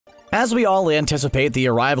As we all anticipate the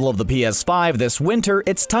arrival of the PS5 this winter,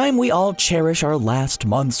 it's time we all cherish our last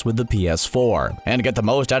months with the PS4 and get the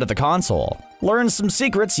most out of the console. Learn some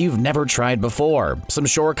secrets you've never tried before, some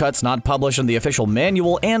shortcuts not published in the official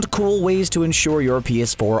manual, and cool ways to ensure your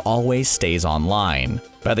PS4 always stays online.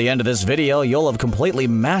 By the end of this video, you'll have completely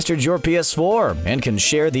mastered your PS4 and can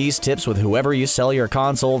share these tips with whoever you sell your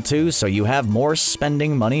console to so you have more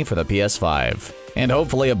spending money for the PS5. And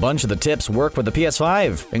hopefully a bunch of the tips work with the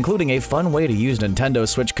PS5, including a fun way to use Nintendo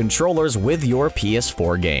Switch controllers with your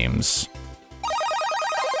PS4 games.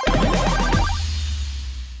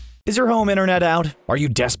 Is your home internet out? Are you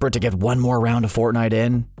desperate to get one more round of Fortnite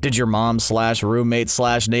in? Did your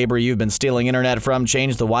mom/roommate/neighbor you've been stealing internet from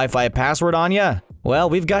change the Wi-Fi password on ya? Well,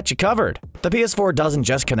 we've got you covered. The PS4 doesn't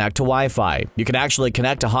just connect to Wi-Fi. You can actually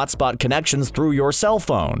connect to hotspot connections through your cell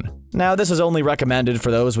phone. Now, this is only recommended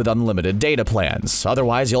for those with unlimited data plans.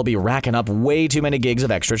 Otherwise, you'll be racking up way too many gigs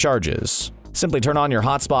of extra charges. Simply turn on your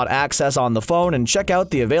hotspot access on the phone and check out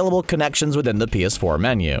the available connections within the PS4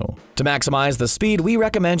 menu. To maximize the speed, we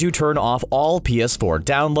recommend you turn off all PS4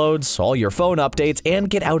 downloads, all your phone updates, and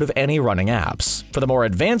get out of any running apps. For the more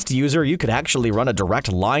advanced user, you could actually run a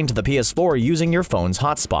direct line to the PS4 using your phone's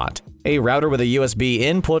hotspot. A router with a USB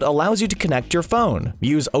input allows you to connect your phone,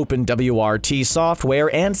 use OpenWRT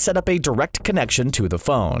software, and set up a direct connection to the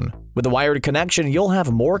phone. With a wired connection, you'll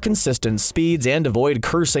have more consistent speeds and avoid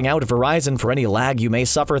cursing out Verizon for any lag you may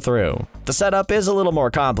suffer through. The setup is a little more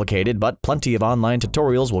complicated, but plenty of online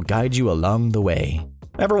tutorials will guide you along the way.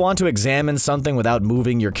 Ever want to examine something without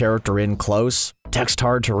moving your character in close? Text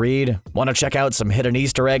hard to read? Want to check out some hidden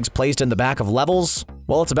Easter eggs placed in the back of levels?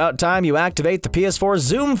 Well, it's about time you activate the PS4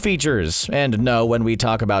 Zoom features. And no, when we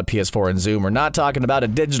talk about PS4 and Zoom, we're not talking about a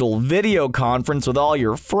digital video conference with all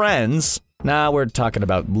your friends. Nah, we're talking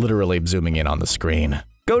about literally zooming in on the screen.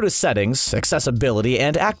 Go to Settings, Accessibility,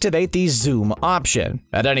 and activate the Zoom option.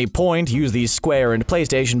 At any point, use the Square and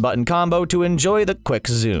PlayStation button combo to enjoy the quick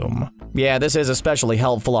zoom. Yeah, this is especially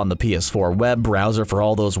helpful on the PS4 web browser for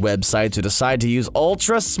all those websites who decide to use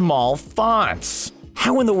ultra-small fonts.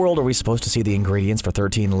 How in the world are we supposed to see the ingredients for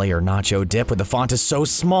 13-layer nacho dip when the font is so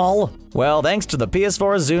small? Well, thanks to the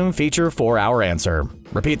PS4 Zoom feature for our answer.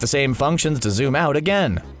 Repeat the same functions to zoom out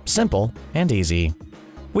again. Simple and easy.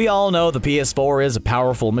 We all know the PS4 is a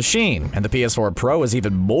powerful machine, and the PS4 Pro is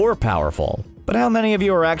even more powerful. But how many of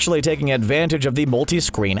you are actually taking advantage of the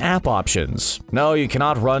multi-screen app options? No, you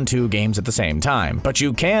cannot run two games at the same time, but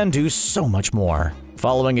you can do so much more.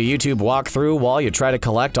 Following a YouTube walkthrough while you try to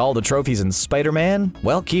collect all the trophies in Spider-Man?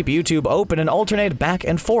 Well, keep YouTube open and alternate back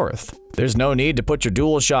and forth. There's no need to put your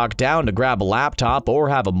DualShock down to grab a laptop or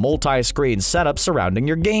have a multi-screen setup surrounding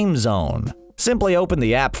your game zone. Simply open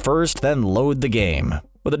the app first, then load the game.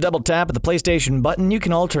 With a double tap of the PlayStation button, you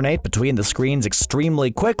can alternate between the screens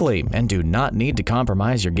extremely quickly and do not need to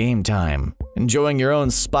compromise your game time. Enjoying your own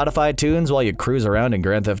Spotify tunes while you cruise around in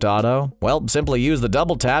Grand Theft Auto? Well, simply use the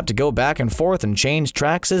double tap to go back and forth and change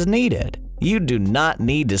tracks as needed. You do not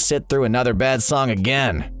need to sit through another bad song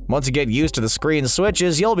again. Once you get used to the screen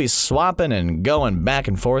switches, you'll be swapping and going back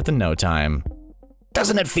and forth in no time.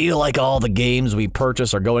 Doesn't it feel like all the games we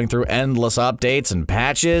purchase are going through endless updates and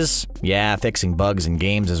patches? Yeah, fixing bugs in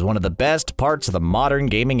games is one of the best parts of the modern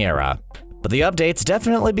gaming era. But the updates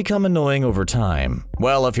definitely become annoying over time.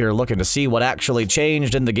 Well, if you're looking to see what actually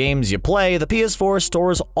changed in the games you play, the PS4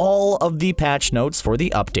 stores all of the patch notes for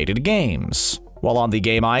the updated games. While on the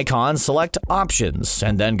game icon, select Options,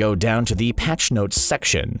 and then go down to the Patch Notes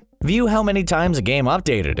section. View how many times a game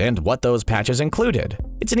updated and what those patches included.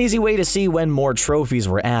 It's an easy way to see when more trophies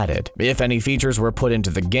were added, if any features were put into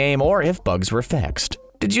the game, or if bugs were fixed.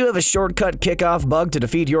 Did you have a shortcut kickoff bug to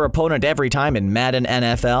defeat your opponent every time in Madden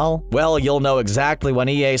NFL? Well, you'll know exactly when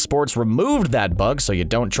EA Sports removed that bug so you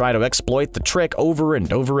don't try to exploit the trick over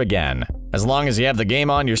and over again. As long as you have the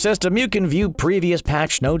game on your system, you can view previous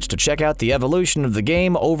patch notes to check out the evolution of the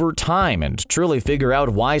game over time and truly figure out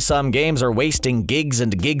why some games are wasting gigs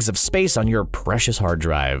and gigs of space on your precious hard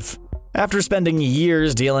drive. After spending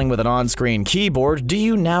years dealing with an on-screen keyboard, do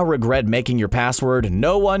you now regret making your password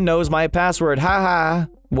 "No one knows my password, haha"?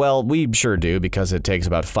 Well, we sure do, because it takes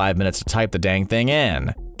about 5 minutes to type the dang thing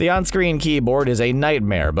in. The on-screen keyboard is a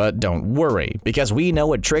nightmare, but don't worry, because we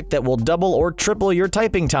know a trick that will double or triple your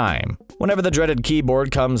typing time. Whenever the dreaded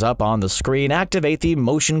keyboard comes up on the screen, activate the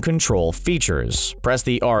motion control features. Press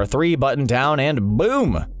the R3 button down and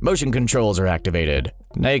boom! Motion controls are activated.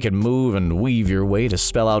 Now you can move and weave your way to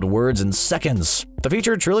spell out words in seconds. The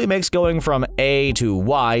feature truly makes going from A to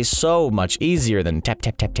Y so much easier than tap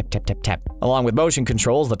tap tap tap tap tap tap. Along with motion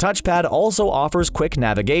controls, the touchpad also offers quick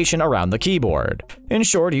navigation around the keyboard. In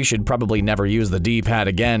short, you should probably never use the D-pad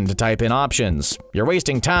again to type in options. You're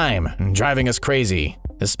wasting time and driving us crazy.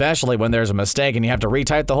 Especially when there's a mistake and you have to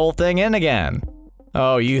retype the whole thing in again.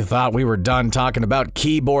 Oh, you thought we were done talking about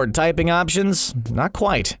keyboard typing options? Not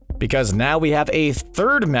quite. Because now we have a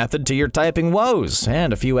third method to your typing woes,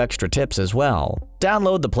 and a few extra tips as well.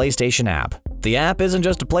 Download the PlayStation app. The app isn't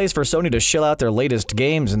just a place for Sony to shill out their latest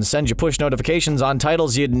games and send you push notifications on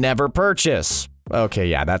titles you'd never purchase. Okay,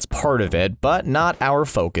 yeah, that's part of it, but not our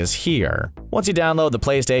focus here. Once you download the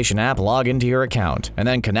PlayStation app, log into your account, and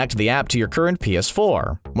then connect the app to your current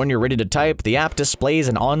PS4. When you're ready to type, the app displays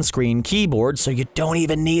an on-screen keyboard, so you don't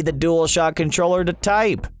even need the DualShock controller to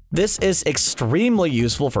type. This is extremely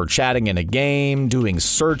useful for chatting in a game, doing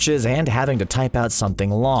searches, and having to type out something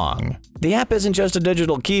long. The app isn't just a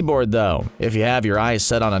digital keyboard though. If you have your eyes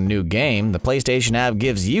set on a new game, the PlayStation app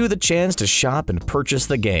gives you the chance to shop and purchase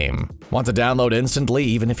the game. Want to download instantly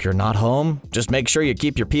even if you're not home? Just make sure you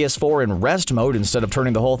keep your PS4 in rest mode instead of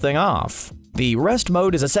turning the whole thing off. The rest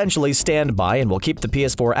mode is essentially standby and will keep the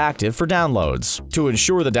PS4 active for downloads. To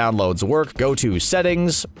ensure the downloads work, go to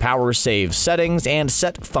Settings, Power Save Settings, and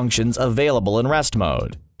set functions available in rest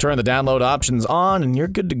mode. Turn the download options on and you're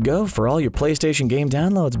good to go for all your PlayStation game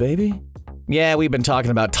downloads, baby. Yeah, we've been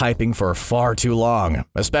talking about typing for far too long,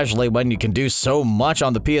 especially when you can do so much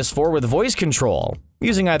on the PS4 with voice control.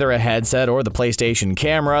 Using either a headset or the PlayStation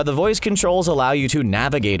camera, the voice controls allow you to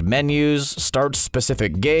navigate menus, start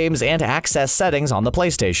specific games, and access settings on the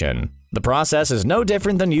PlayStation. The process is no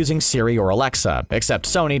different than using Siri or Alexa, except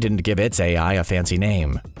Sony didn't give its AI a fancy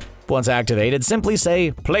name. Once activated, simply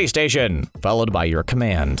say PlayStation, followed by your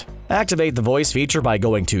command. Activate the voice feature by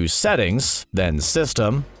going to Settings, then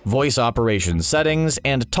System, Voice Operations Settings,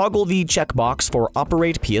 and toggle the checkbox for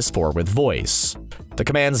Operate PS4 with Voice. The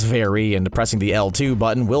commands vary, and pressing the L2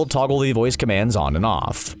 button will toggle the voice commands on and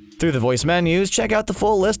off. Through the voice menus, check out the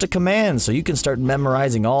full list of commands so you can start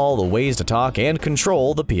memorizing all the ways to talk and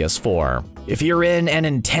control the PS4. If you're in an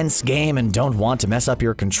intense game and don't want to mess up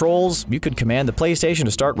your controls, you could command the PlayStation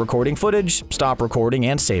to start recording footage, stop recording,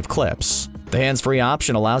 and save clips. The hands-free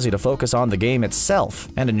option allows you to focus on the game itself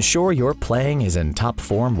and ensure your playing is in top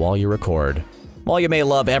form while you record. While you may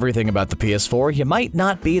love everything about the PS4, you might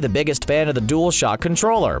not be the biggest fan of the DualShock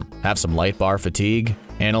controller. Have some light bar fatigue?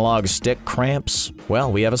 Analog stick cramps?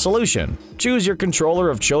 Well, we have a solution. Choose your controller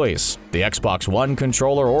of choice, the Xbox One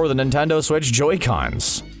controller or the Nintendo Switch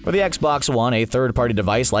Joy-Cons. For the Xbox One, a third-party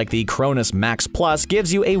device like the Cronus Max Plus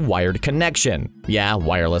gives you a wired connection. Yeah,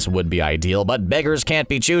 wireless would be ideal, but beggars can't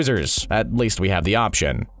be choosers. At least we have the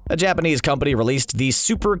option. A Japanese company released the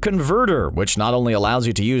Super Converter, which not only allows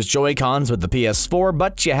you to use Joy-Cons with the PS4,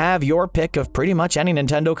 but you have your pick of pretty much any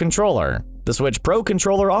Nintendo controller. The Switch Pro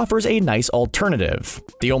controller offers a nice alternative.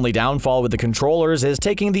 The only downfall with the controllers is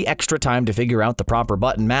taking the extra time to figure out the proper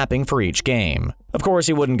button mapping for each game. Of course,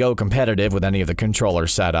 you wouldn't go competitive with any of the controller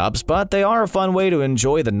setups, but they are a fun way to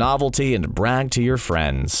enjoy the novelty and brag to your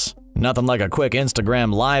friends. Nothing like a quick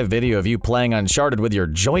Instagram live video of you playing Uncharted with your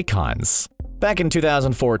Joy-Cons. Back in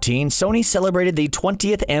 2014, Sony celebrated the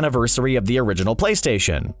 20th anniversary of the original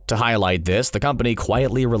PlayStation. To highlight this, the company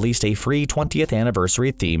quietly released a free 20th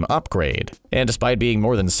anniversary theme upgrade. And despite being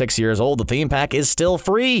more than 6 years old, the theme pack is still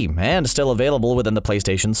free and still available within the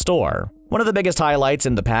PlayStation Store. One of the biggest highlights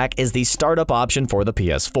in the pack is the startup option for the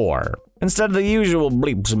PS4. Instead of the usual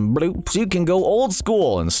bleeps and bloops, you can go old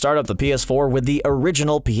school and start up the PS4 with the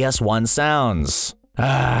original PS1 sounds.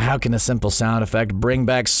 How can a simple sound effect bring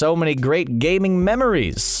back so many great gaming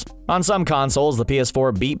memories? On some consoles, the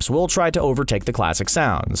PS4 beeps will try to overtake the classic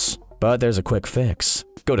sounds. But there's a quick fix.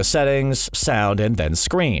 Go to Settings, Sound, and then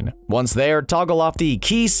Screen. Once there, toggle off the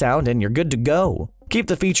key sound and you're good to go. Keep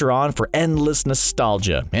the feature on for endless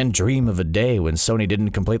nostalgia, and dream of a day when Sony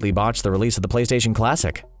didn't completely botch the release of the PlayStation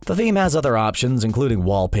Classic. The theme has other options, including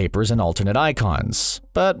wallpapers and alternate icons.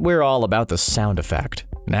 But we're all about the sound effect.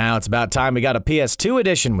 Now it's about time we got a PS2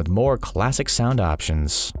 edition with more classic sound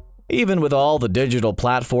options. Even with all the digital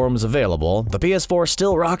platforms available, the PS4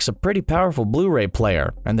 still rocks a pretty powerful Blu-ray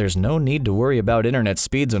player, and there's no need to worry about internet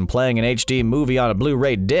speeds when playing an HD movie on a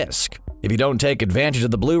Blu-ray disc. If you don't take advantage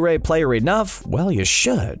of the Blu-ray player enough, well, you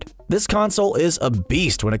should. This console is a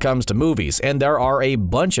beast when it comes to movies, and there are a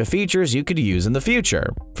bunch of features you could use in the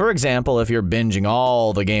future. For example, if you're binging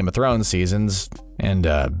all the Game of Thrones seasons, And,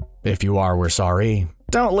 if you are, we're sorry.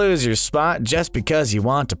 Don't lose your spot just because you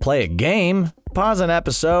want to play a game. Pause an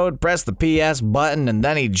episode, press the PS button, and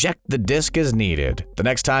then eject the disc as needed. The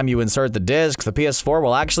next time you insert the disc, the PS4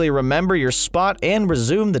 will actually remember your spot and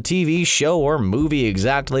resume the TV show or movie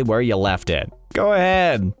exactly where you left it. Go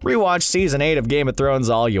ahead, rewatch Season 8 of Game of Thrones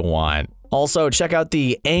all you want. Also, check out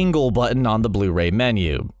the angle button on the Blu-ray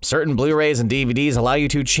menu. Certain Blu-rays and DVDs allow you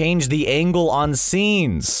to change the angle on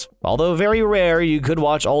scenes. Although very rare, you could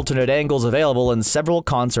watch alternate angles available in several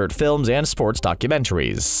concert films and sports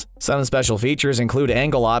documentaries. Some special features include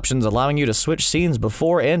angle options allowing you to switch scenes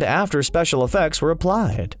before and after special effects were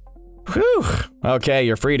applied. Whew! Okay,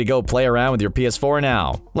 you're free to go play around with your PS4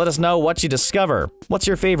 now. Let us know what you discover. What's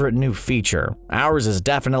your favorite new feature? Ours is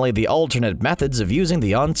definitely the alternate methods of using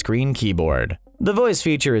the on-screen keyboard. The voice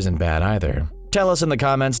feature isn't bad either. Tell us in the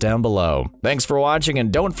comments down below. Thanks for watching,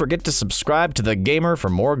 and don't forget to subscribe to The Gamer for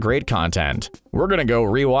more great content. We're gonna go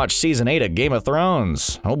rewatch Season 8 of Game of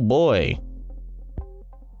Thrones. Oh boy.